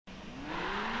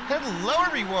Hello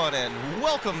everyone and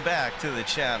welcome back to the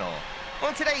channel.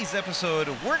 On today's episode,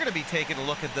 we're going to be taking a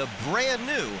look at the brand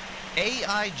new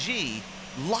AIG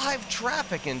live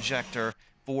traffic injector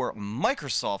for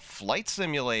Microsoft Flight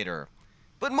Simulator.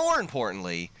 But more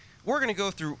importantly, we're going to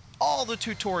go through all the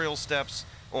tutorial steps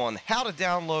on how to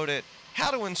download it,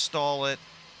 how to install it,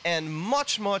 and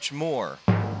much more.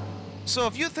 So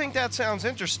if you think that sounds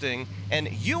interesting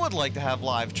and you would like to have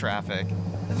live traffic,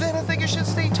 then I think you should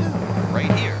stay tuned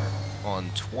right here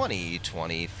on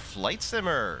 2020 Flight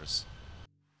Simmers.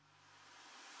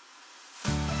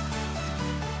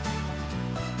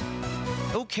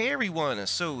 Okay everyone,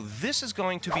 so this is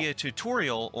going to be a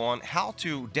tutorial on how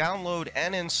to download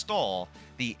and install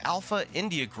the Alpha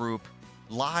India Group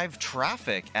live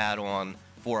traffic add-on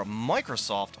for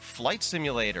Microsoft Flight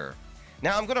Simulator.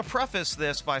 Now I'm going to preface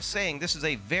this by saying this is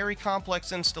a very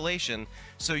complex installation,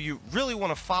 so you really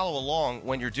want to follow along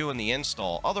when you're doing the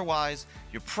install. Otherwise,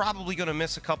 you're probably going to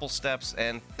miss a couple steps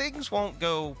and things won't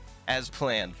go as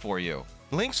planned for you.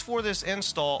 Links for this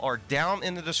install are down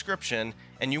in the description,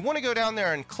 and you want to go down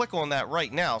there and click on that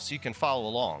right now so you can follow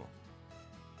along.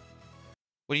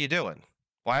 What are you doing?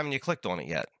 Why haven't you clicked on it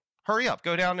yet? Hurry up,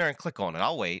 go down there and click on it.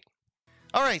 I'll wait.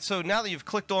 Alright, so now that you've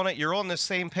clicked on it, you're on the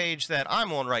same page that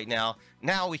I'm on right now.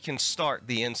 Now we can start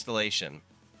the installation.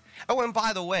 Oh, and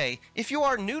by the way, if you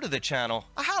are new to the channel,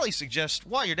 I highly suggest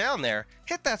while you're down there,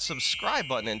 hit that subscribe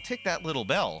button and tick that little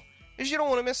bell, because you don't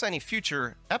want to miss any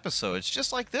future episodes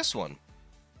just like this one.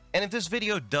 And if this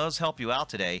video does help you out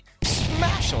today,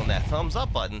 smash on that thumbs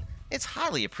up button. It's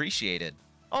highly appreciated.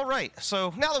 Alright,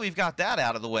 so now that we've got that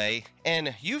out of the way,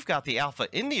 and you've got the Alpha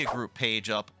India Group page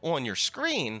up on your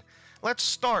screen, let's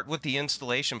start with the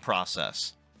installation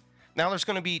process. Now there's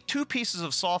going to be two pieces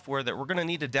of software that we're going to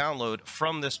need to download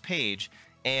from this page,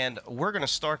 and we're going to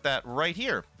start that right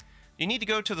here. You need to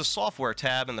go to the software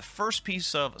tab, and the first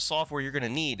piece of software you're going to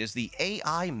need is the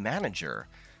AI Manager.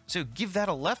 So give that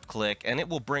a left click and it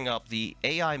will bring up the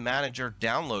AI Manager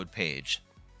download page.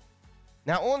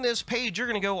 Now on this page you're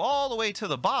going to go all the way to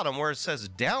the bottom where it says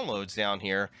downloads down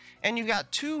here, and you've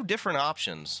got two different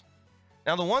options.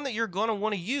 Now the one that you're going to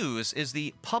want to use is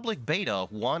the Public Beta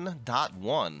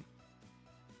 1.1.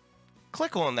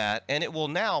 Click on that and it will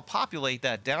now populate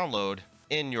that download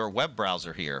in your web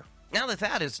browser here. Now that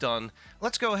that is done,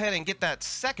 let's go ahead and get that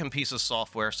second piece of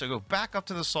software. So go back up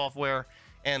to the software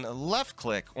and left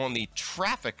click on the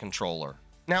traffic controller.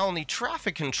 Now on the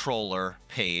traffic controller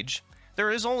page, there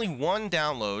is only one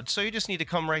download, so you just need to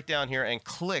come right down here and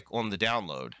click on the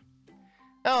download.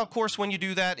 Now, of course, when you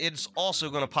do that, it's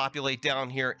also going to populate down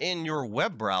here in your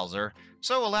web browser,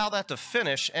 so allow that to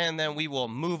finish, and then we will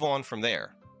move on from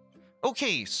there.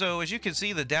 Okay, so as you can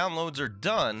see, the downloads are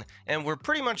done, and we're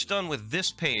pretty much done with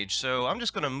this page, so I'm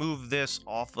just going to move this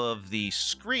off of the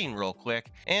screen real quick,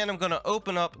 and I'm going to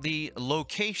open up the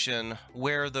location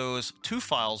where those two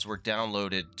files were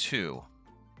downloaded to.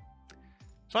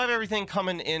 So I have everything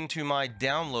coming into my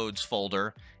downloads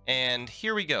folder, and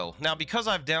here we go. Now, because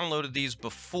I've downloaded these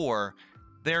before,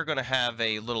 they're going to have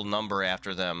a little number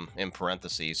after them in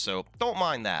parentheses, so don't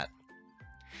mind that.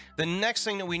 The next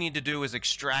thing that we need to do is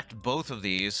extract both of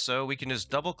these, so we can just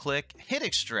double click, hit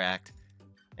extract,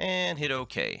 and hit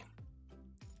OK.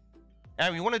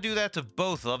 Now we want to do that to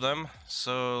both of them,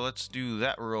 so let's do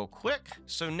that real quick.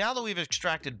 So now that we've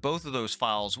extracted both of those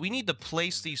files, we need to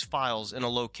place these files in a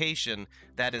location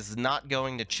that is not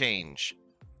going to change.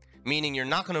 Meaning you're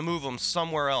not going to move them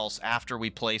somewhere else after we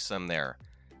place them there.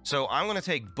 So I'm going to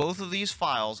take both of these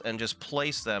files and just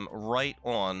place them right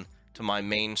on to my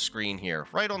main screen here,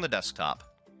 right on the desktop.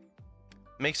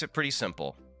 Makes it pretty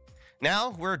simple.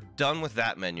 Now we're done with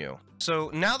that menu.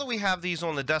 So now that we have these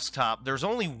on the desktop, there's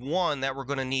only one that we're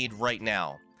going to need right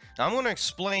now. Now I'm going to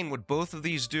explain what both of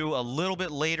these do a little bit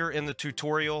later in the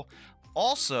tutorial.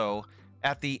 Also,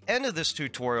 at the end of this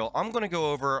tutorial, I'm going to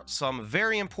go over some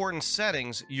very important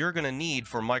settings you're going to need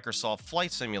for Microsoft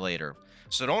Flight Simulator.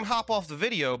 So don't hop off the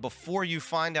video before you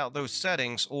find out those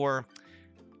settings, or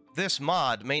this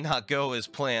mod may not go as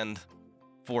planned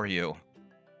for you.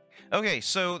 Okay,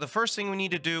 so the first thing we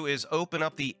need to do is open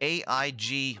up the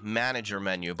AIG Manager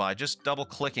menu by just double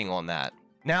clicking on that.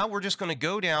 Now we're just going to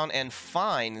go down and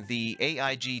find the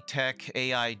AIG Tech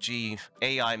AIG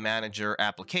AI Manager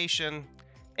application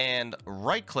and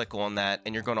right click on that,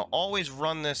 and you're going to always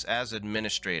run this as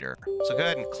administrator. So go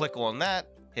ahead and click on that,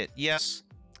 hit yes,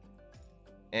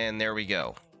 and there we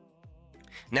go.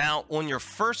 Now, on your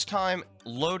first time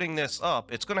loading this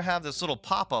up, it's going to have this little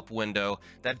pop-up window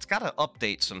that it's got to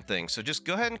update some things. So just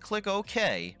go ahead and click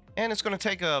OK, and it's going to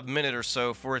take a minute or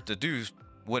so for it to do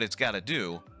what it's got to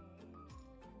do.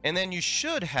 And then you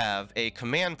should have a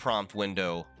command prompt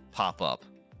window pop up.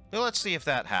 So let's see if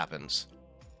that happens.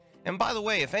 And by the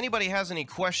way, if anybody has any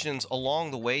questions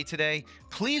along the way today,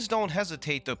 please don't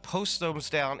hesitate to post those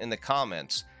down in the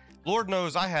comments. Lord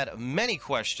knows I had many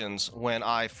questions when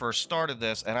I first started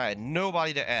this and I had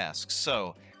nobody to ask.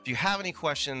 So if you have any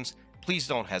questions, please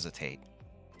don't hesitate.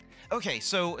 Okay,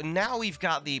 so now we've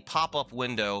got the pop-up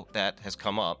window that has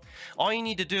come up. All you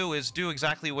need to do is do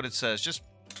exactly what it says. Just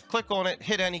click on it,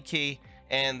 hit any key,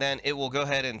 and then it will go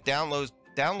ahead and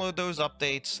download those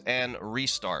updates and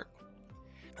restart.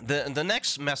 The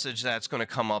next message that's going to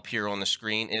come up here on the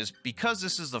screen is, because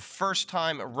this is the first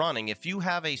time running, if you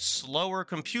have a slower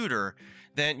computer,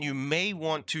 then you may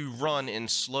want to run in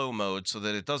slow mode so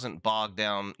that it doesn't bog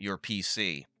down your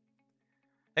PC.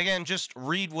 Again, just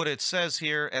read what it says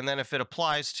here, and then if it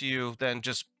applies to you, then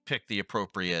just pick the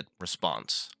appropriate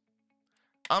response.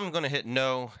 I'm going to hit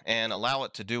no and allow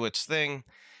it to do its thing.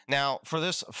 Now, for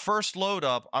this first load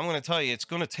up, I'm going to tell you it's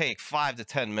going to take 5 to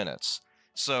 10 minutes.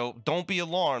 So don't be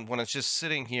alarmed when it's just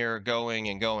sitting here going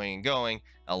and going and going.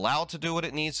 Allow it to do what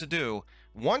it needs to do.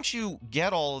 Once you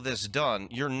get all of this done,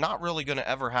 you're not really going to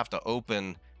ever have to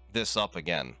open this up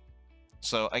again.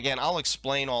 So again, I'll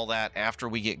explain all that after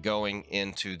we get going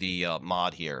into the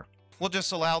mod here. We'll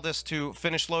just allow this to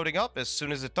finish loading up. As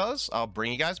soon as it does, I'll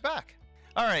bring you guys back.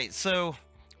 All right, so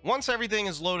once everything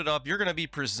is loaded up, you're going to be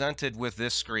presented with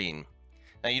this screen.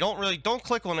 Now, you don't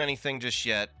click on anything just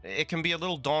yet. It can be a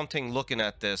little daunting looking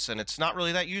at this, and it's not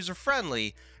really that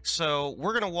user-friendly, so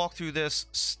we're going to walk through this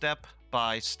step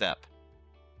by step.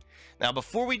 Now,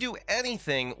 before we do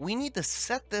anything, we need to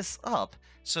set this up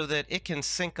so that it can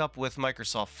sync up with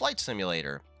Microsoft Flight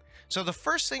Simulator. So the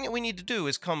first thing that we need to do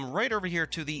is come right over here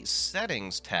to the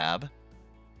Settings tab.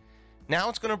 Now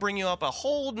it's going to bring you up a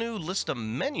whole new list of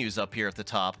menus up here at the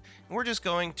top, and we're just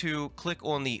going to click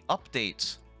on the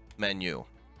Updates menu.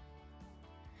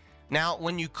 Now,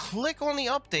 when you click on the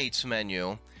Updates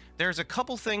menu, there's a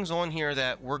couple things on here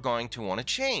that we're going to want to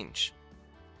change.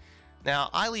 Now,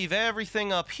 I leave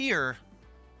everything up here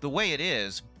the way it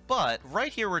is, but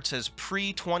right here where it says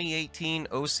pre-2018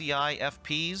 OCI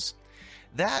FPs,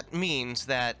 that means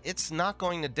that it's not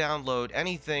going to download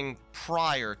anything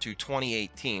prior to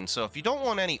 2018. So if you don't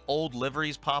want any old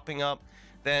liveries popping up,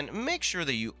 then make sure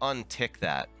that you untick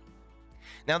that.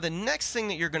 Now, the next thing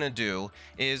that you're going to do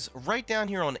is right down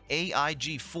here on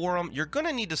AIG forum, you're going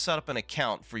to need to set up an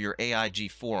account for your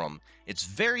AIG forum. It's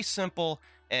very simple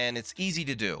and it's easy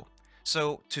to do.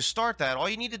 So to start that, all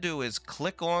you need to do is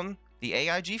click on the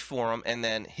AIG forum and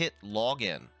then hit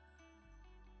login.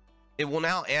 It will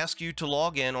now ask you to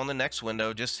log in on the next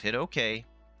window. Just hit OK.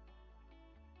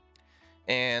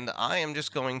 And I am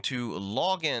just going to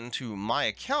log in to my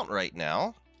account right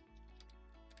now.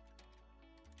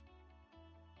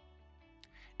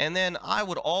 And then I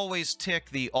would always tick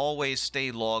the always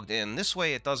stay logged in. This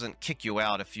way it doesn't kick you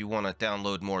out if you want to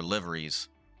download more liveries.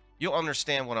 You'll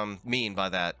understand what I mean by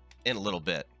that in a little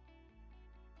bit.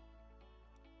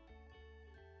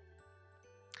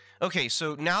 Okay,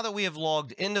 so now that we have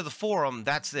logged into the forum,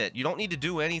 that's it. You don't need to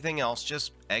do anything else,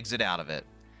 just exit out of it.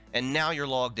 And now you're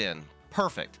logged in.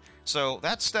 Perfect. So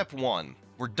that's step one.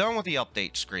 We're done with the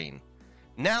update screen.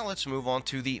 Now let's move on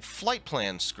to the flight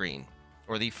plan screen,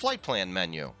 or the flight plan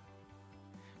menu.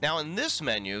 Now in this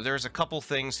menu, there's a couple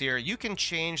things here. You can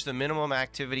change the minimum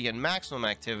activity and maximum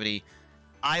activity.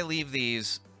 I leave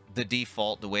these the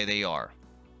default the way they are.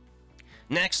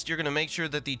 Next, you're going to make sure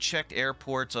that the checked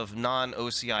airports of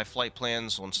non-OCI flight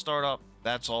plans on startup,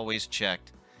 that's always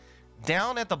checked.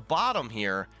 Down at the bottom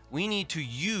here, we need to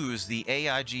use the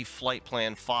AIG flight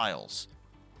plan files.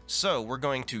 So we're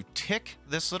going to tick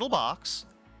this little box.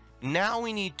 Now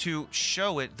we need to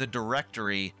show it the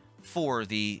directory for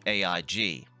the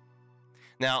AIG.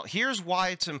 Now, here's why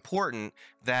it's important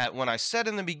that when I said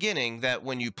in the beginning that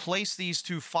when you place these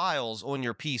two files on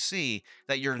your PC,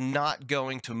 that you're not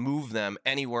going to move them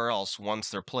anywhere else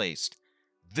once they're placed.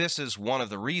 This is one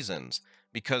of the reasons,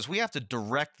 because we have to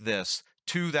direct this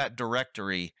to that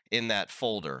directory in that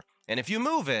folder. And if you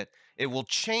move it, it will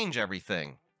change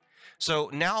everything. So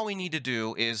now all we need to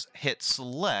do is hit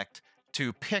select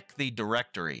to pick the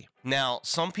directory. Now,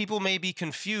 some people may be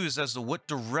confused as to what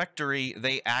directory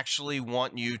they actually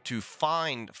want you to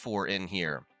find for in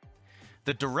here.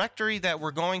 The directory that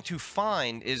we're going to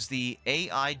find is the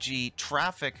AIG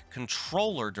Traffic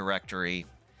Controller directory,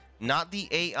 not the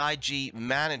AIG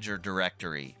Manager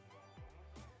directory.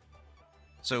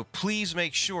 So please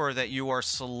make sure that you are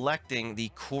selecting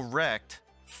the correct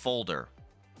folder.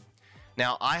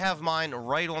 Now, I have mine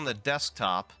right on the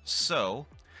desktop, so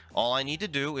all I need to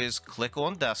do is click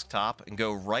on desktop and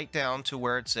go right down to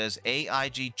where it says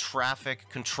AIG Traffic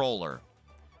Controller.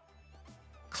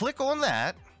 click on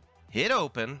that, hit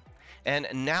open, and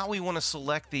now we want to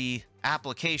select the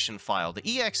application file,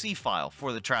 the exe file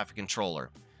for the traffic controller.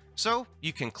 So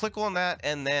you can click on that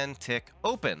and then tick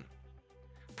open.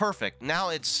 Perfect. Now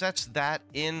it sets that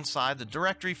inside the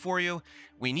directory for you.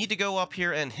 We need to go up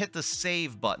here and hit the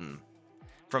save button.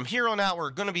 From here on out, we're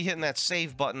going to be hitting that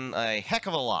save button a heck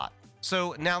of a lot.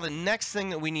 So now the next thing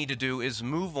that we need to do is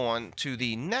move on to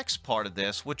the next part of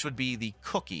this, which would be the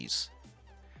cookies.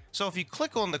 So if you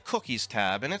click on the cookies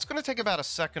tab, and it's going to take about a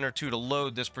second or two to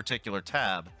load this particular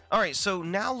tab. All right, so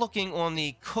now looking on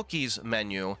the cookies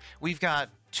menu, we've got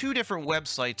two different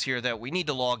websites here that we need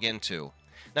to log into.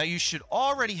 Now you should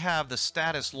already have the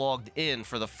status logged in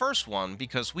for the first one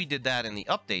because we did that in the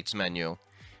updates menu.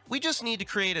 We just need to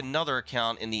create another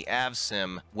account in the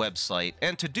AvSim website,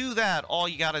 and to do that, all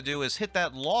you got to do is hit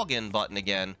that login button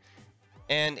again,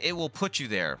 and it will put you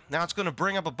there. Now it's going to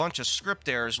bring up a bunch of script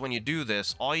errors when you do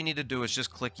this. All you need to do is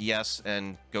just click yes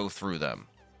and go through them.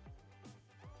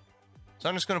 So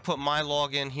I'm just going to put my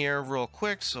login here real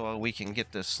quick so we can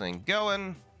get this thing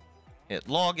going. Hit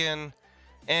login,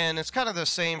 and it's kind of the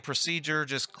same procedure.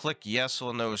 Just click yes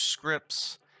on those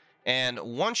scripts, and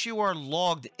once you are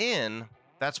logged in,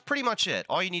 that's pretty much it.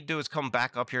 All you need to do is come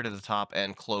back up here to the top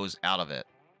and close out of it.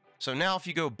 So now if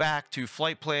you go back to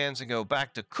flight plans and go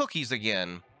back to cookies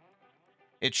again,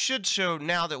 it should show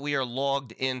now that we are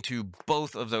logged into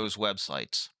both of those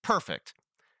websites. Perfect.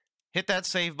 Hit that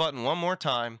save button one more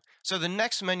time. So the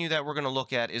next menu that we're going to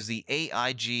look at is the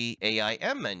AIG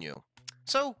AIM menu.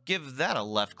 So give that a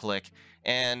left click,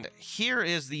 and here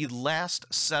is the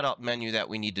last setup menu that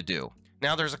we need to do.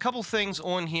 Now there's a couple things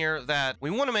on here that we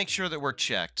want to make sure that we're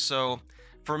checked. So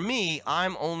for me,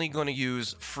 I'm only going to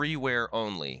use freeware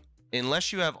only.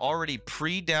 Unless you have already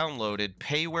pre-downloaded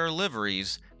payware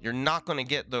liveries, you're not going to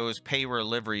get those payware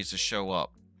liveries to show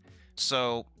up.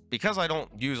 So because I don't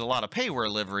use a lot of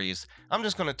payware liveries, I'm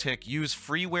just going to tick use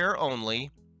freeware only.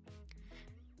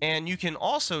 And you can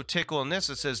also tick on this.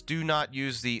 It says do not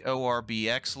use the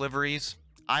ORBX liveries.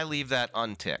 I leave that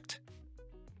unticked.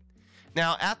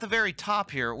 Now, at the very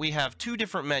top here, we have two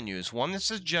different menus, one that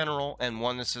says General and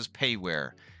one that says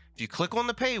Payware. If you click on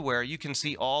the Payware, you can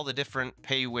see all the different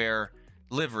Payware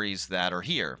liveries that are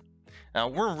here. Now,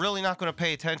 we're really not going to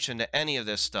pay attention to any of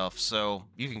this stuff, so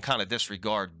you can kind of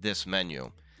disregard this menu.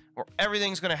 Or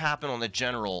everything's going to happen on the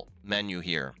General menu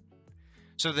here.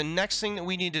 So the next thing that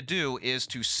we need to do is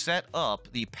to set up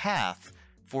the path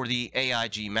for the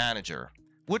AIG Manager.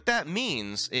 What that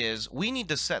means is we need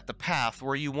to set the path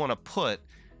where you want to put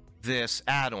this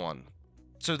add-on.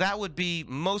 So that would be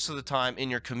most of the time in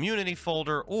your community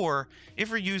folder, or if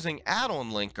you're using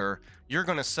add-on linker, you're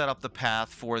going to set up the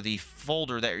path for the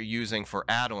folder that you're using for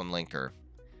add-on linker.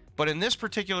 But in this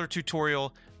particular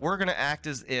tutorial, we're going to act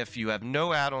as if you have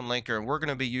no add-on linker, and we're going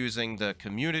to be using the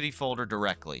community folder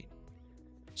directly.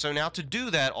 So now to do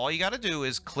that, all you got to do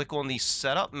is click on the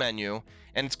setup menu,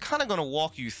 and it's kind of going to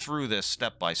walk you through this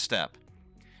step by step.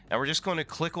 Now we're just going to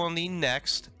click on the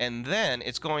next, and then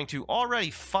it's going to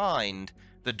already find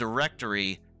the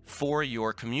directory for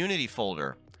your community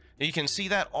folder. Now you can see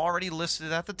that already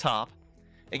listed at the top.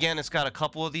 Again, it's got a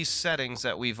couple of these settings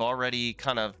that we've already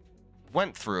kind of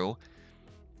went through.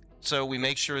 So we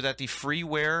make sure that the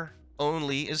freeware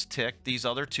only is ticked. These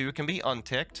other two can be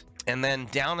unticked. And then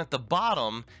down at the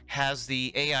bottom has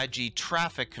the AIG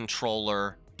traffic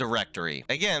controller directory.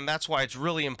 Again, that's why it's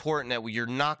really important that you're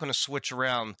not going to switch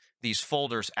around these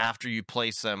folders after you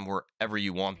place them wherever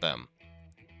you want them.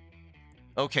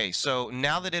 Okay, so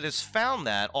now that it has found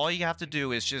that, all you have to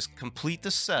do is just complete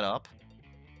the setup.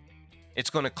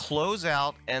 It's going to close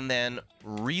out and then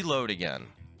reload again.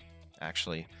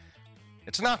 Actually,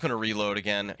 it's not going to reload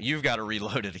again. You've got to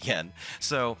reload it again.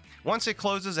 So once it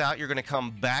closes out, you're going to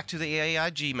come back to the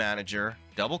AIG Manager,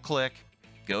 double click,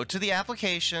 go to the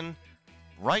application,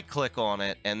 right click on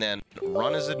it, and then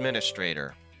run as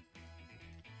administrator.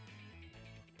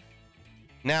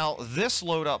 Now, this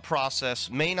load up process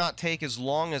may not take as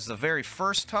long as the very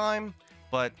first time,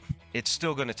 but it's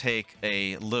still going to take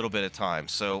a little bit of time.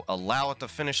 So allow it to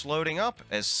finish loading up.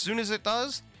 As soon as it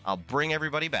does, I'll bring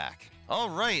everybody back. All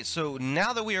right, so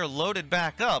now that we are loaded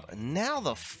back up, now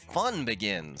the fun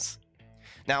begins.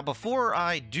 Now, before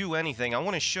I do anything, I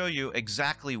want to show you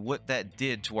exactly what that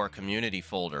did to our community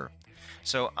folder.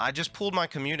 So I just pulled my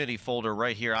community folder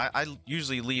right here. I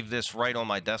usually leave this right on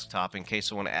my desktop in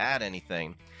case I want to add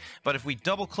anything. But if we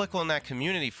double click on that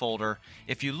community folder,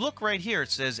 if you look right here, it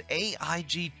says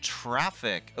AIG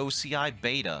Traffic OCI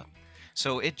Beta.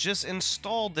 So it just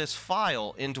installed this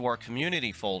file into our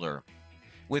community folder.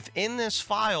 Within this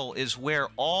file is where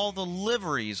all the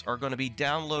liveries are going to be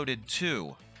downloaded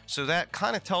to. So that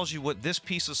kind of tells you what this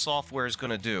piece of software is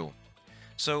going to do.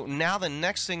 So now the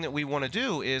next thing that we want to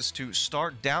do is to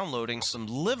start downloading some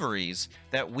liveries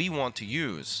that we want to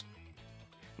use.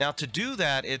 Now to do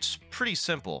that, it's pretty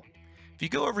simple. If you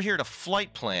go over here to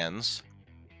Flight Plans,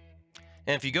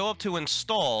 and if you go up to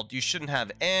Installed, you shouldn't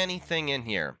have anything in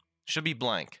here. It should be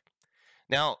blank.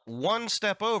 Now, one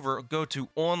step over, go to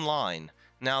Online.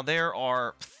 Now, there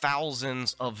are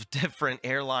thousands of different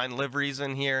airline liveries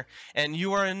in here, and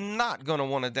you are not going to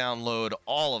want to download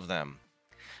all of them.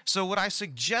 So what I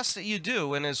suggest that you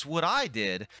do, and is what I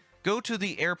did, go to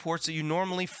the airports that you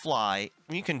normally fly.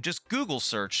 You can just Google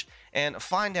search and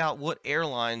find out what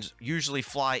airlines usually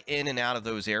fly in and out of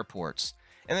those airports.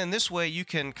 And then this way you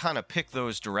can kind of pick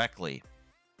those directly.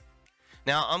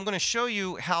 Now I'm going to show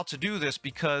you how to do this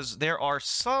because there are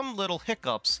some little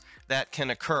hiccups that can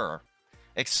occur,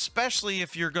 especially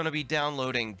if you're going to be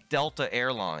downloading Delta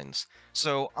Airlines.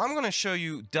 So I'm going to show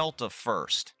you Delta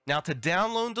first. Now to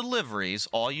download deliveries,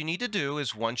 all you need to do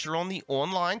is once you're on the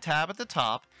Online tab at the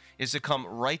top, is to come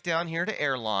right down here to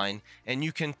Airline, and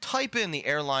you can type in the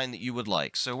airline that you would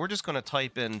like. So we're just going to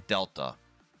type in Delta.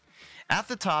 At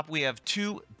the top, we have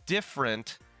two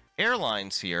different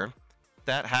airlines here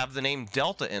that have the name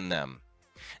Delta in them.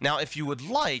 Now, if you would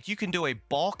like, you can do a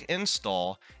bulk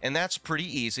install, and that's pretty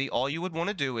easy. All you would want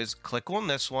to do is click on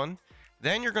this one,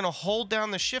 then you're going to hold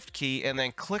down the Shift key and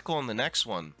then click on the next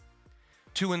one.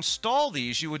 To install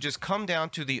these, you would just come down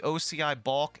to the OCI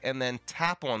bulk and then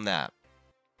tap on that.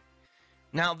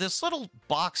 Now, this little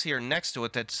box here next to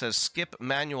it that says Skip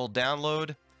Manual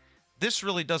Download, this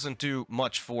really doesn't do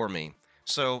much for me.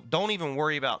 So don't even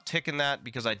worry about ticking that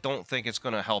because I don't think it's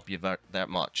going to help you that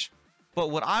much.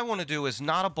 But what I want to do is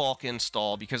not a bulk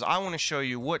install because I want to show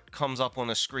you what comes up on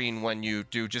the screen when you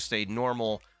do just a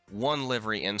normal one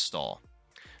livery install.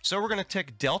 So we're going to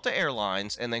tick Delta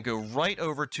Airlines and then go right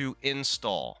over to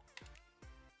Install.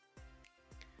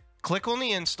 Click on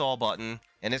the Install button,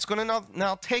 and it's going to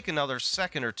now take another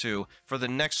second or two for the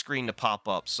next screen to pop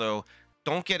up. So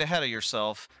don't get ahead of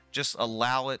yourself. Just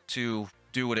allow it to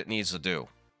do what it needs to do.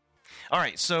 All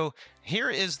right, so here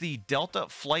is the Delta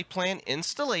Flight Plan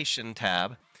Installation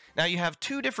tab. Now you have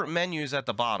two different menus at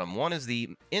the bottom. One is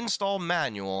the Install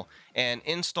Manual and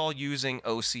Install Using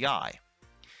OCI.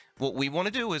 What we want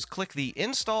to do is click the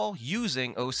Install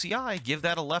Using OCI, give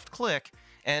that a left click,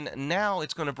 and now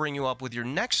it's going to bring you up with your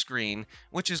next screen,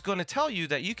 which is going to tell you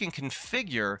that you can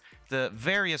configure the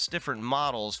various different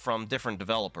models from different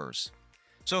developers.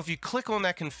 So if you click on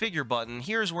that configure button,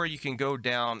 here's where you can go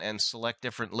down and select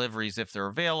different liveries if they're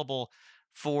available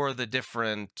for the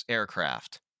different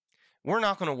aircraft. We're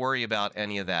not going to worry about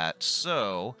any of that.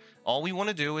 So all we want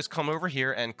to do is come over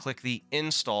here and click the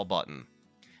install button.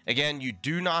 Again, you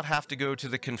do not have to go to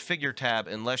the configure tab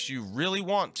unless you really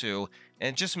want to, and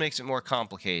it just makes it more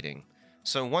complicating.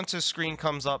 So once this screen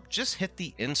comes up, just hit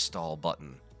the install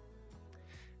button.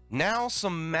 Now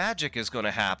some magic is going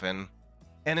to happen,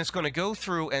 and it's going to go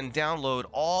through and download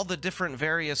all the different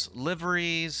various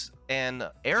liveries and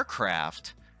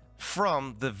aircraft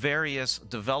from the various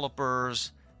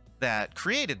developers that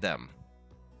created them.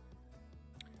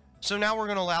 So now we're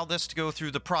going to allow this to go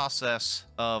through the process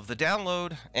of the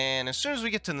download, and as soon as we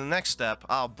get to the next step,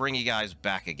 I'll bring you guys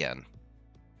back again.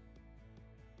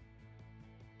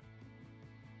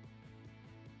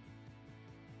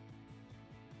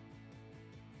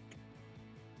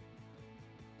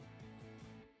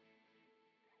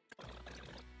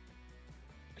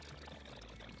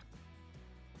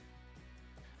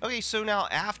 Okay, so now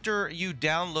after you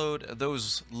download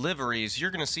those liveries, you're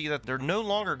going to see that they're no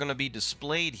longer going to be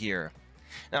displayed here.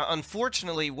 Now,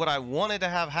 unfortunately, what I wanted to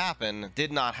have happen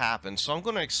did not happen, so I'm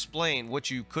going to explain what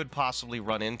you could possibly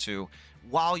run into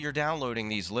while you're downloading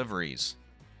these liveries.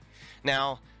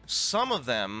 Now, some of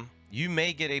them, you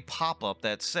may get a pop-up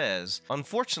that says,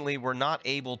 unfortunately, we're not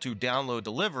able to download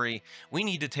the livery. We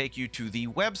need to take you to the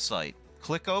website.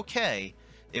 Click OK.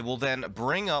 It will then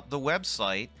bring up the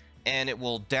website, and it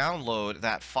will download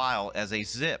that file as a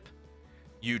zip.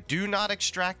 You do not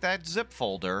extract that zip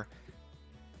folder,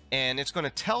 and it's going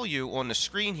to tell you on the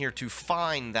screen here to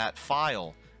find that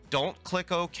file. Don't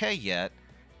click OK yet.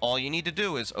 All you need to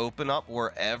do is open up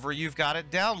wherever you've got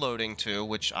it downloading to,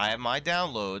 which I have my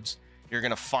downloads. You're going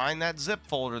to find that zip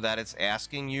folder that it's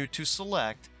asking you to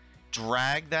select,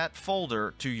 drag that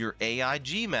folder to your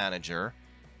AIG manager.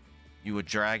 You would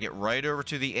drag it right over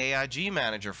to the AIG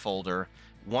manager folder.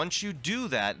 Once you do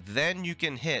that, then you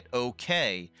can hit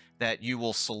OK, that you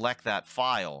will select that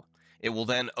file. It will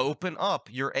then open up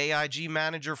your AIG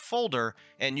manager folder,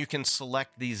 and you can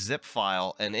select the zip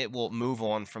file, and it will move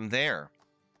on from there.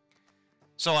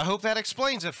 So I hope that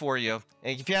explains it for you.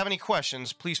 And if you have any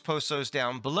questions, please post those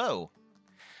down below.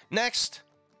 Next,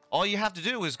 all you have to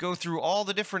do is go through all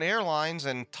the different airlines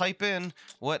and type in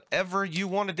whatever you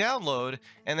want to download,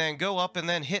 and then go up and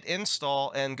then hit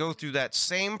install and go through that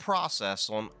same process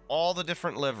on all the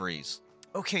different liveries.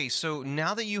 Okay, so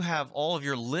now that you have all of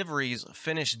your liveries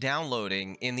finished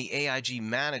downloading in the AIG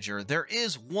Manager, there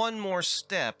is one more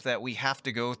step that we have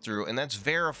to go through, and that's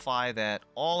verify that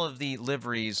all of the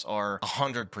liveries are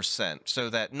 100%, so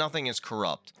that nothing is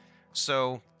corrupt.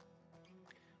 So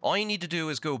all you need to do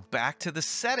is go back to the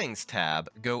Settings tab,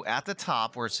 go at the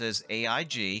top where it says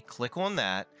AIG, click on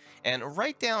that, and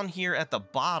right down here at the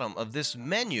bottom of this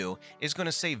menu is going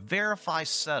to say Verify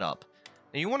Setup.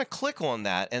 Now you want to click on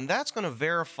that, and that's going to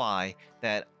verify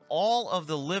that all of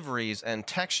the liveries and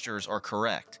textures are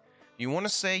correct. You want to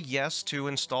say yes to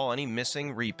install any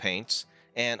missing repaints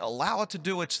and allow it to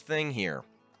do its thing here.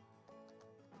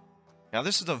 Now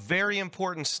this is a very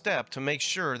important step to make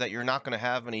sure that you're not going to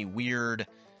have any weird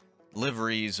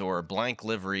liveries or blank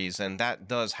liveries, and that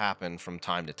does happen from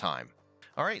time to time.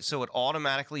 Alright, so it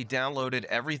automatically downloaded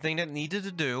everything that it needed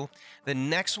to do. The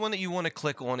next one that you want to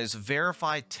click on is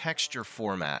Verify Texture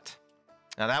Format.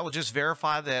 Now that will just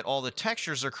verify that all the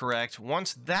textures are correct.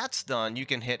 Once that's done, you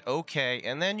can hit OK,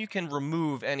 and then you can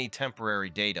remove any temporary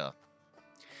data.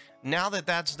 Now that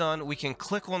that's done, we can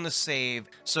click on the save.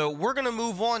 So we're going to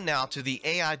move on now to the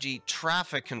AIG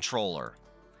Traffic Controller.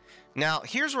 Now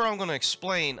here's where I'm going to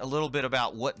explain a little bit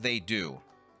about what they do.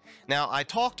 Now, I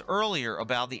talked earlier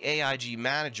about the AIG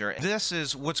Manager. This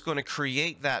is what's going to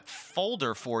create that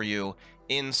folder for you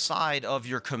inside of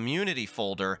your community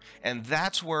folder, and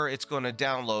that's where it's going to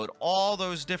download all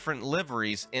those different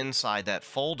liveries inside that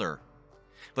folder.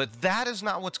 But that is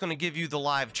not what's going to give you the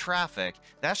live traffic.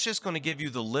 That's just going to give you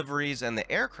the liveries and the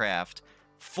aircraft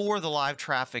for the live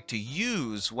traffic to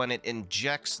use when it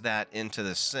injects that into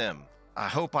the sim. I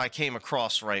hope I came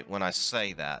across right when I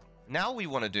say that. Now what we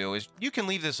want to do is, you can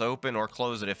leave this open or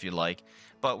close it if you like,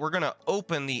 but we're going to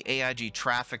open the AIG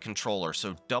Traffic Controller.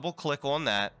 So double click on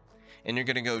that, and you're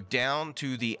going to go down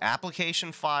to the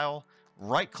application file,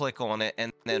 right click on it,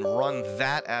 and then run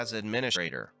that as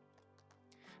administrator.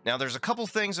 Now there's a couple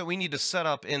things that we need to set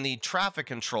up in the Traffic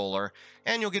Controller,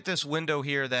 and you'll get this window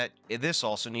here that this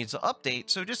also needs to update.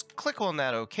 So just click on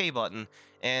that OK button,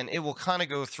 and it will kind of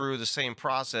go through the same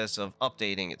process of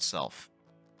updating itself.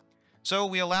 So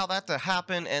we allow that to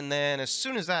happen, and then as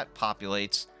soon as that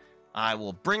populates, I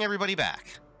will bring everybody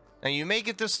back. Now you may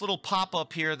get this little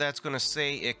pop-up here that's going to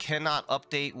say it cannot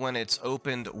update when it's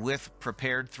opened with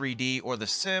Prepared 3D or the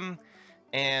sim,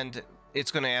 and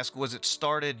it's going to ask, was it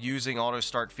started using auto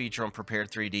start feature on Prepared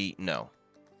 3D? No.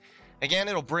 Again,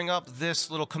 it'll bring up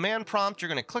this little command prompt. You're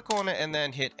going to click on it and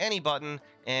then hit any button,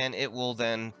 and it will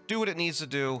then do what it needs to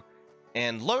do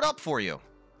and load up for you.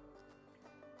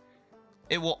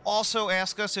 It will also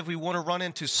ask us if we want to run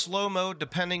into slow mode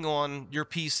depending on your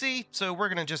PC, so we're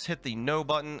going to just hit the no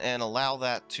button and allow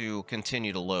that to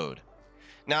continue to load.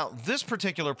 Now, this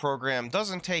particular program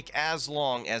doesn't take as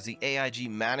long as the AIG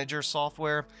Manager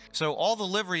software, so all the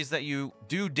liveries that you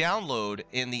do download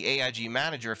in the AIG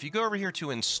Manager, if you go over here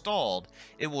to Installed,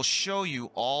 it will show you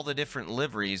all the different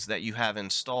liveries that you have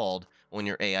installed on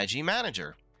your AIG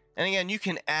Manager. And again, you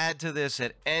can add to this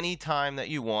at any time that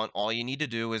you want. All you need to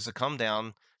do is to come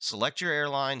down, select your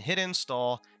airline, hit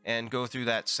install, and go through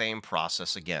that same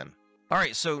process again. All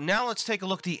right, so now let's take a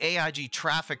look at the AIG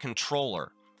Traffic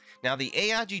Controller. Now, the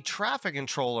AIG Traffic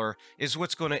Controller is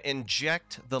what's going to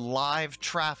inject the live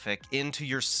traffic into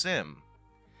your sim.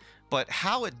 But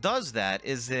how it does that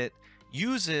is it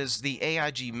uses the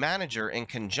AIG Manager in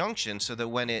conjunction so that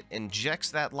when it injects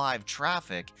that live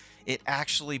traffic, it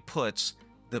actually puts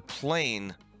the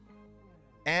plane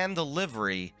and the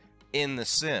livery in the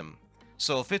sim.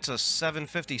 So if it's a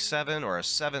 757 or a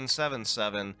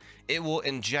 777, it will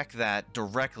inject that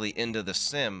directly into the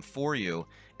sim for you,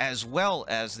 as well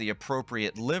as the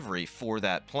appropriate livery for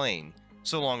that plane,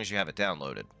 so long as you have it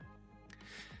downloaded.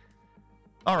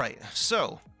 Alright,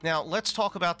 so now let's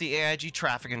talk about the AIG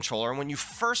Traffic Controller. And when you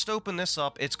first open this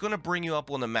up, it's going to bring you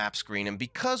up on the map screen. And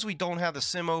because we don't have the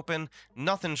sim open,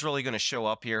 nothing's really going to show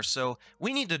up here. So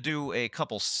we need to do a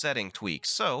couple setting tweaks.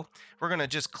 So we're going to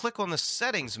just click on the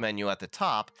settings menu at the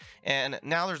top. And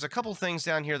now there's a couple things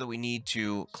down here that we need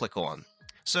to click on.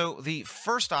 So the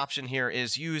first option here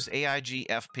is use AIG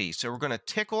FP. So we're going to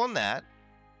tick on that.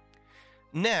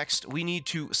 Next, we need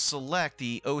to select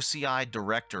the OCI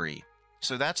directory.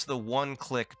 So that's the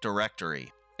one-click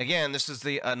directory. Again, this is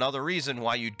another reason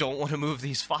why you don't want to move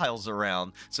these files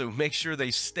around. So make sure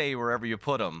they stay wherever you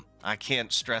put them. I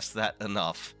can't stress that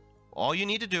enough. all you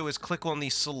need to do is click on the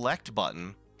select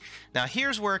button. Now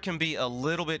here's where it can be a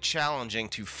little bit challenging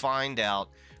to find out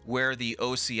where the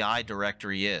OCI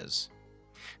directory is.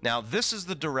 Now this is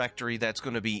the directory that's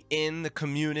going to be in the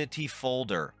community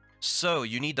folder. So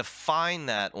you need to find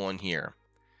that on here.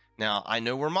 Now I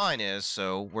know where mine is,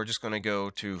 so we're just going to go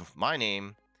to my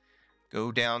name,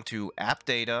 go down to app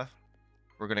data.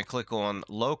 We're going to click on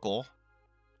local,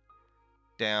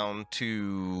 down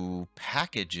to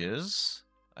packages,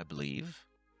 I believe.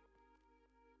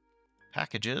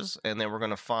 Packages, and then we're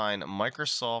going to find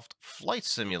Microsoft Flight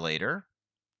Simulator.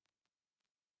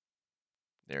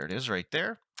 There it is right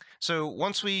there. So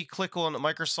once we click on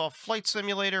Microsoft Flight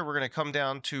Simulator, we're going to come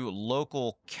down to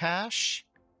local cache.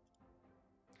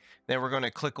 Then we're going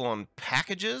to click on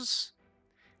packages,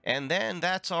 and then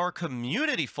that's our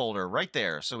community folder right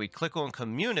there. So we click on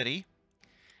community,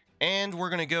 and we're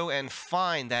going to go and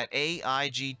find that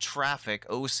AIG traffic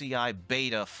OCI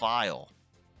beta file.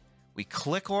 We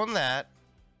click on that,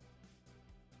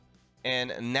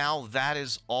 and now that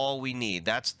is all we need.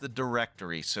 That's the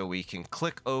directory, so we can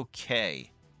click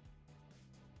OK.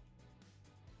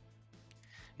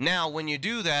 Now, when you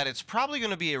do that, it's probably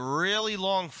going to be a really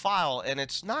long file, and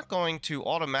it's not going to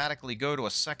automatically go to a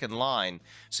second line.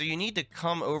 So you need to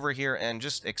come over here and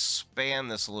just expand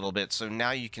this a little bit so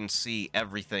now you can see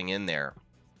everything in there.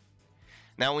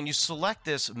 Now, when you select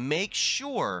this, make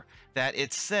sure that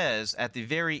it says at the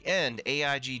very end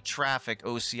AIG traffic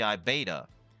OCI beta,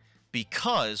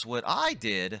 because what I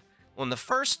did on the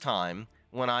first time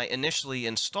when I initially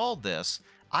installed this,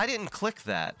 I didn't click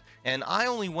that, and I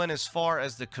only went as far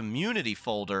as the community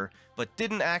folder but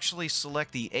didn't actually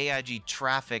select the AIG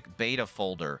traffic beta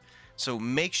folder. So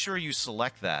make sure you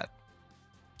select that.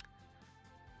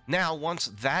 Now, once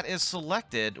that is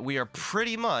selected, we are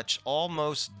pretty much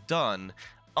almost done,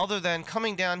 other than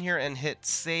coming down here and hit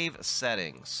Save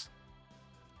Settings.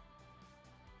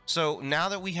 So now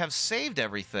that we have saved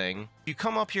everything, you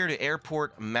come up here to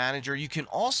Airport Manager. You can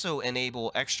also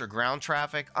enable extra ground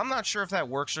traffic. I'm not sure if that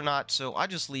works or not, so I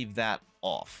just leave that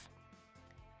off.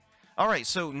 All right,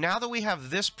 so now that we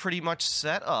have this pretty much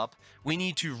set up, we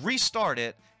need to restart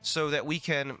it so that we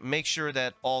can make sure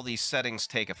that all these settings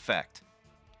take effect.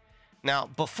 Now,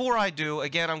 before I do,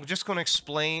 again, I'm just going to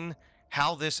explain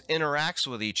how this interacts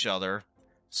with each other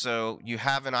so you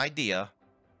have an idea.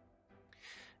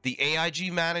 The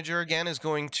AIG Manager, again, is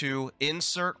going to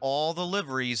insert all the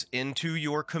liveries into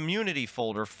your community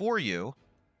folder for you.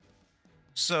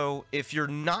 So if you're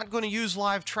not going to use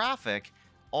live traffic,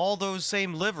 all those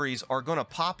same liveries are going to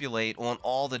populate on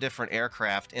all the different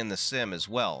aircraft in the sim as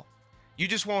well. You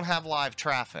just won't have live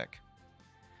traffic.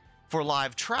 For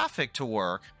live traffic to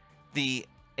work, the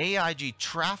AIG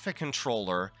traffic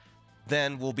controller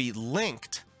then will be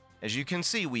linked. As you can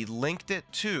see, we linked it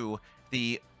to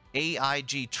the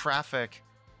AIG traffic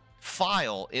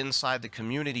file inside the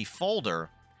community folder.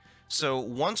 So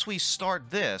once we start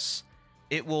this,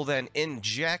 it will then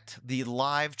inject the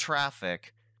live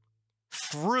traffic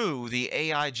through the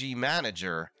AIG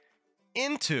Manager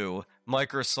into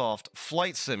Microsoft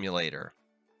Flight Simulator.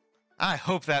 I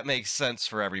hope that makes sense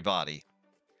for everybody.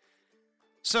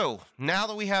 So now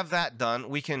that we have that done,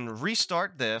 we can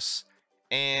restart this,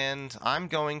 and I'm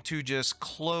going to just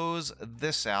close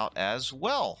this out as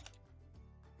well.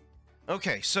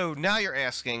 Okay, so now you're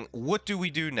asking, what do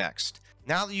we do next?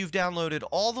 Now that you've downloaded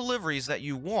all the liveries that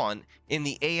you want in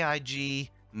the AIG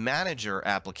Manager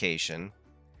application,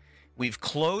 we've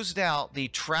closed out the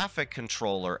traffic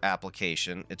controller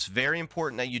application. It's very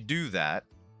important that you do that.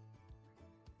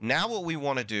 Now what we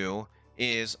want to do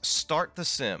is start the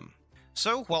sim.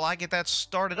 So while I get that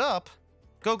started up,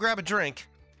 go grab a drink,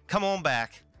 come on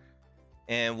back,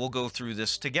 and we'll go through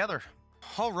this together.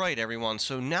 All right, everyone,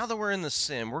 so now that we're in the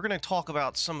sim, we're going to talk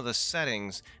about some of the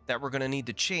settings that we're going to need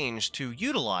to change to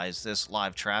utilize this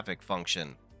live traffic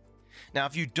function. Now,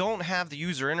 if you don't have the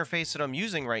user interface that I'm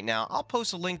using right now, I'll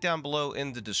post a link down below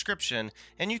in the description,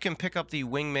 and you can pick up the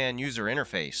Wingman user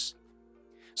interface.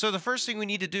 So the first thing we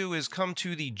need to do is come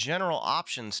to the General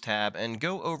Options tab and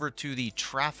go over to the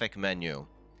Traffic menu.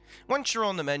 Once you're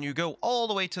on the menu, go all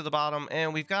the way to the bottom,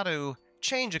 and we've got to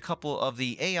change a couple of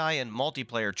the AI and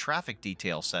multiplayer traffic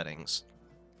detail settings.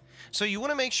 So you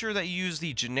want to make sure that you use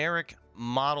the generic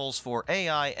models for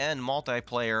AI and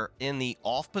multiplayer in the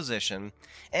off position,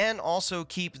 and also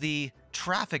keep the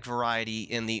traffic variety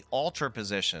in the ultra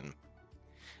position.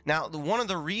 Now, one of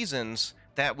the reasons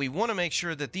that we want to make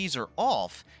sure that these are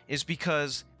off is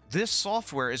because this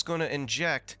software is going to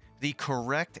inject the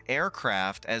correct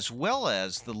aircraft as well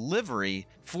as the livery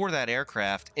for that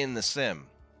aircraft in the sim.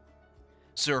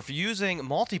 So if you're using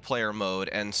multiplayer mode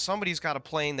and somebody's got a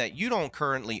plane that you don't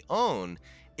currently own,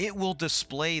 it will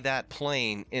display that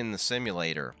plane in the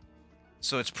simulator.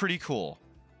 So it's pretty cool.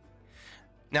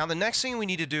 Now the next thing we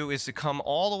need to do is to come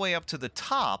all the way up to the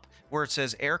top where it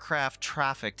says aircraft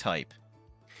traffic type.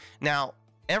 Now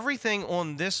everything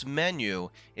on this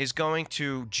menu is going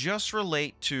to just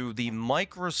relate to the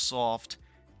Microsoft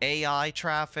AI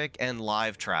traffic and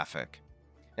live traffic.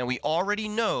 And we already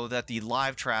know that the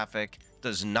live traffic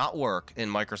does not work in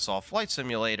Microsoft Flight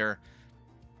Simulator.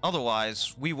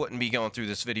 Otherwise, we wouldn't be going through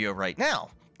this video right now.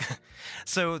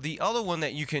 So the other one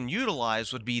that you can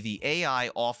utilize would be the AI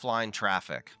offline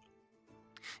traffic.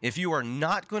 If you are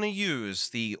not going to use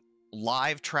the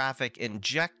live traffic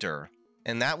injector,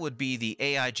 and that would be the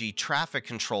AIG traffic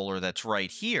controller that's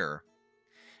right here,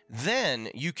 then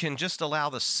you can just allow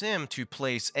the sim to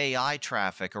place AI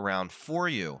traffic around for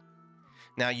you.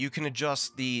 Now you can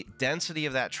adjust the density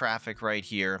of that traffic right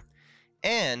here,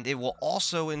 and it will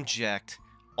also inject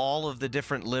all of the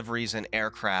different liveries and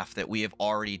aircraft that we have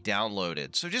already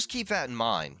downloaded. So just keep that in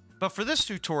mind. But for this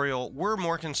tutorial, we're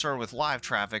more concerned with live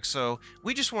traffic, so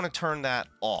we just want to turn that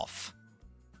off.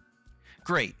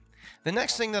 Great. The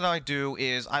next thing that I do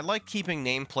is I like keeping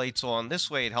nameplates on.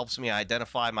 This way it helps me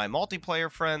identify my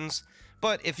multiplayer friends.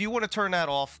 But if you want to turn that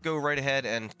off, go right ahead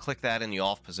and click that in the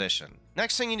off position.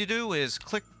 Next thing you need to do is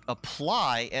click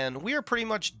apply, and we are pretty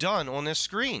much done on this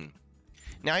screen.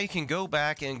 Now you can go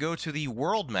back and go to the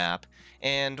world map,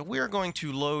 and we're going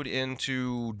to load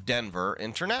into Denver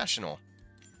International.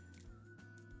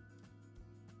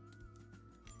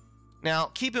 Now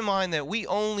keep in mind that we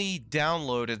only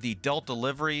downloaded the Delta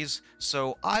liveries,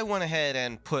 so I went ahead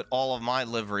and put all of my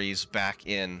liveries back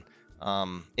in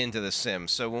into the sim.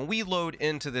 So when we load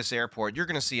into this airport, you're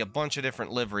going to see a bunch of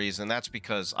different liveries, and that's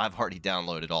because I've already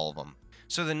downloaded all of them.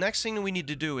 So the next thing that we need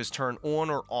to do is turn on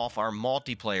or off our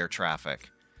multiplayer traffic.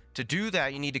 To do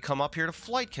that, you need to come up here to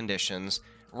flight conditions,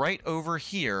 right over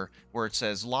here where it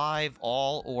says live,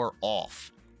 all, or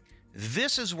off.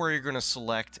 This is where you're going to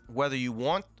select whether you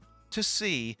want to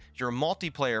see your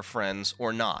multiplayer friends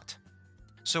or not.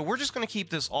 So we're just going to keep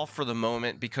this off for the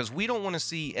moment because we don't want to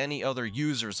see any other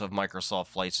users of Microsoft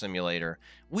Flight Simulator.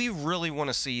 We really want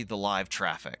to see the live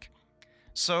traffic.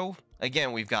 So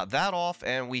again, we've got that off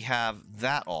and we have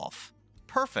that off.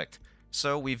 Perfect.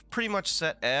 So we've pretty much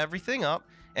set everything up,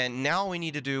 and now all we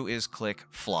need to do is click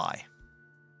fly.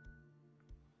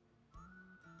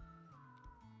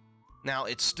 Now,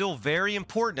 it's still very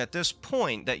important at this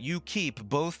point that you keep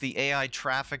both the AI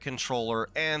traffic controller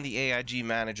and the AIG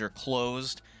manager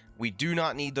closed. We do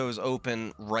not need those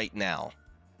open right now.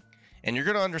 And you're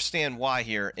going to understand why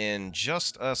here in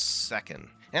just a second.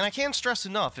 And I can't stress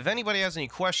enough, if anybody has any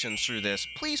questions through this,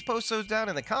 please post those down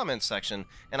in the comments section,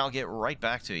 and I'll get right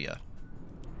back to you.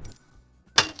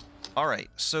 Alright,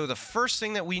 so the first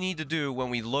thing that we need to do when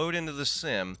we load into the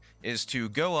sim is to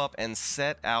go up and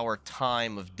set our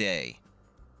time of day.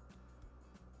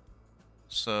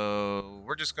 So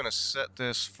we're just going to set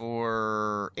this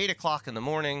for 8 o'clock in the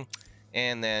morning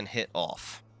and then hit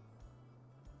off.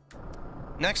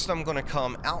 Next, I'm going to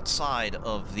come outside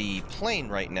of the plane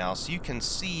right now so you can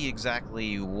see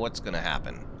exactly what's going to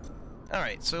happen.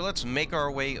 Alright, so let's make our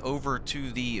way over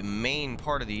to the main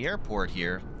part of the airport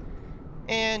here.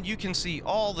 And you can see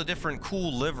all the different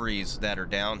cool liveries that are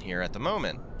down here at the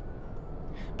moment.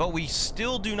 But we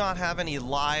still do not have any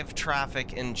live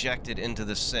traffic injected into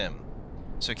the sim.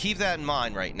 So keep that in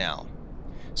mind right now.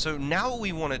 So now what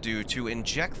we want to do to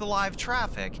inject the live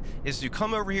traffic is to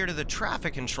come over here to the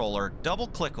traffic controller, double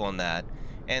click on that,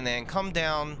 and then come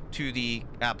down to the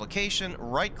application,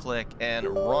 right click, and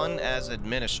run as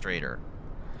administrator.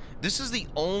 This is the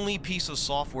only piece of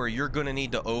software you're going to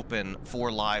need to open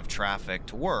for live traffic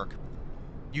to work.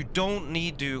 You do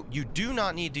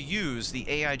not need to use the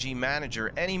AIG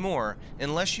manager anymore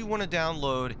unless you want to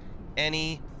download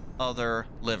any other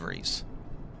liveries.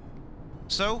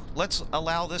 So let's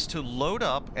allow this to load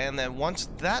up, and then once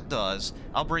that does,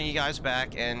 I'll bring you guys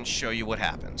back and show you what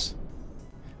happens.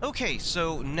 Okay,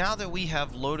 so now that we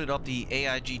have loaded up the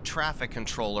AIG traffic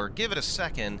controller, give it a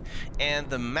second, and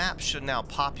the map should now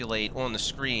populate on the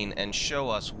screen and show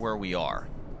us where we are.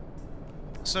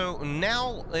 So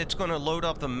now it's going to load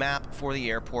up the map for the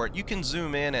airport. You can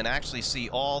zoom in and actually see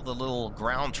all the little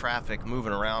ground traffic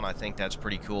moving around. I think that's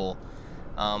pretty cool.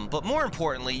 But more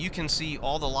importantly, you can see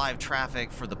all the live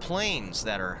traffic for the planes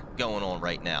that are going on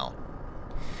right now.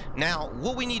 Now,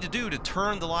 what we need to do to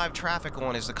turn the live traffic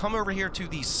on is to come over here to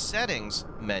the settings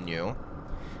menu.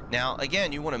 Now,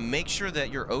 again, you want to make sure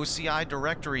that your OCI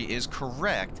directory is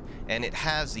correct, and it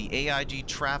has the AIG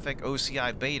traffic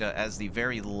OCI beta as the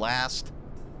very last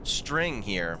string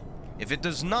here. If it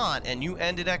does not, and you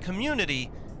ended at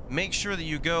community, make sure that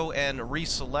you go and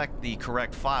reselect the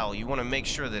correct file. You want to make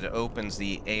sure that it opens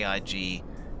the AIG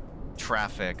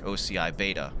traffic OCI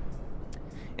beta.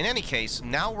 In any case,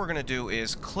 now what we're going to do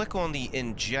is click on the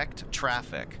inject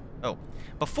traffic. Oh,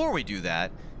 before we do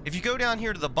that, if you go down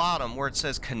here to the bottom where it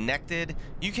says connected,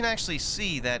 you can actually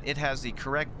see that it has the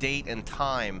correct date and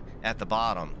time at the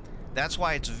bottom. That's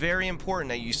why it's very important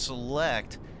that you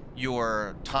select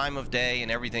your time of day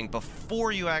and everything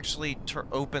before you actually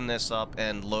open this up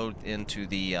and load into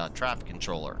the traffic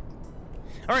controller.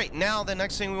 Alright, now the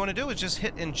next thing we want to do is just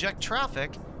hit inject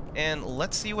traffic, and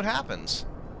let's see what happens.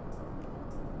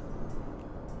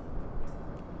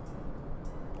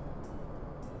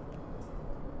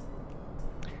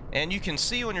 And you can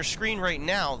see on your screen right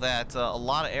now that a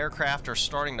lot of aircraft are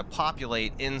starting to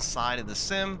populate inside of the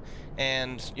sim.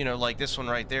 And, you know, like this one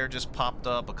right there just popped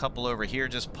up. A couple over here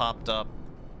just popped up.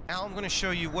 Now I'm going to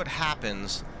show you what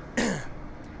happens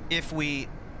if we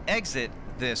exit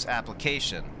this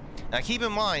application. Now keep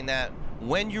in mind that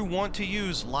when you want to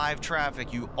use live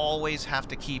traffic, you always have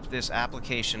to keep this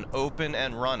application open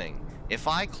and running. If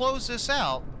I close this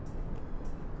out,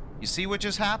 you see what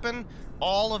just happened?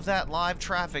 All of that live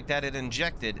traffic that it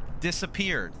injected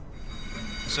disappeared.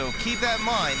 So keep that in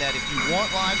mind that if you want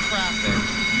live traffic,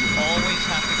 you always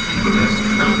have to keep this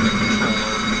traffic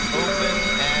controller open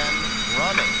and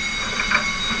running.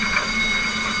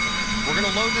 We're going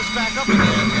to load this back up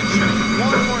again and show you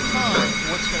one more time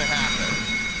what's going to happen.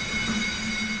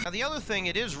 Now the other thing,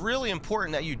 it is really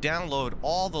important that you download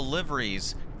all the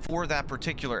liveries for that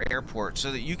particular airport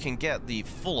so that you can get the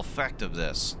full effect of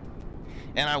this.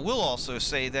 And I will also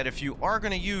say that if you are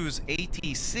going to use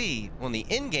ATC on the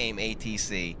in-game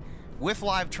ATC with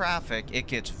live traffic, it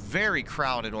gets very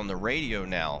crowded on the radio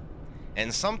now.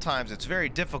 And sometimes it's very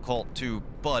difficult to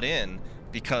butt in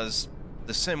because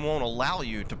the sim won't allow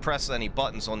you to press any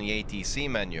buttons on the ATC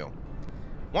menu.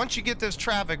 Once you get this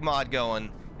traffic mod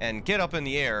going and get up in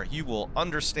the air, you will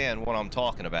understand what I'm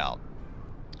talking about.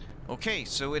 Okay,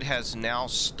 so it has now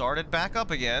started back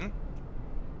up again.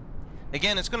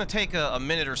 Again, it's going to take a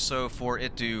minute or so for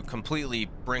it to completely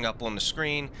bring up on the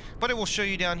screen, but it will show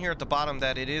you down here at the bottom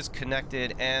that it is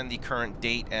connected and the current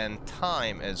date and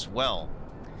time as well.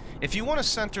 If you want to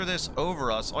center this over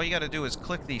us, all you got to do is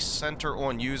click the center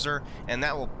on user, and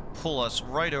that will pull us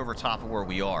right over top of where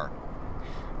we are.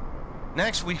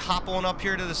 Next, we hop on up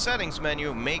here to the settings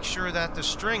menu, make sure that the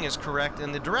string is correct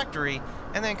in the directory,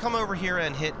 and then come over here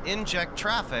and hit inject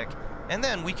traffic, and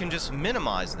then we can just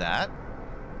minimize that.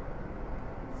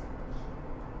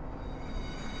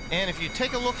 And if you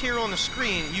take a look here on the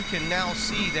screen, you can now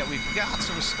see that we've got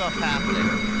some stuff happening.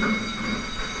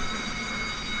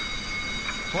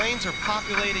 Planes are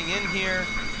populating in here,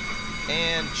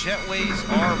 and jetways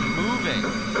are moving.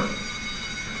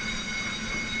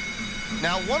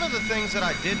 Now, one of the things that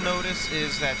I did notice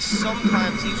is that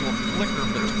sometimes these will flicker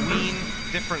between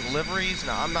different liveries.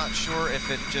 Now, I'm not sure if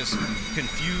it just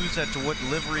confused as to what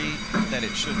livery that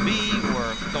it should be,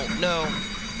 or don't know.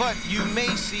 But you may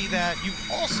see that. You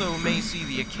also may see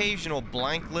the occasional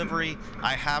blank livery.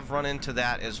 I have run into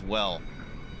that as well.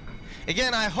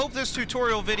 Again, I hope this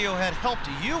tutorial video had helped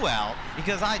you out,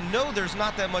 because I know there's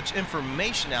not that much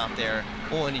information out there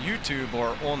on YouTube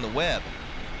or on the web.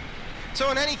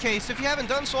 So in any case, if you haven't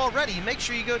done so already, make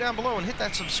sure you go down below and hit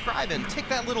that subscribe and tick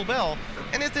that little bell.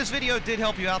 And if this video did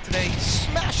help you out today,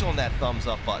 smash on that thumbs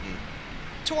up button.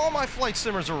 To all my flight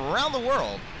simmers around the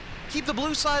world, keep the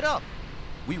blue side up.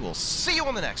 We will see you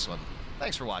on the next one.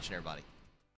 Thanks for watching, everybody.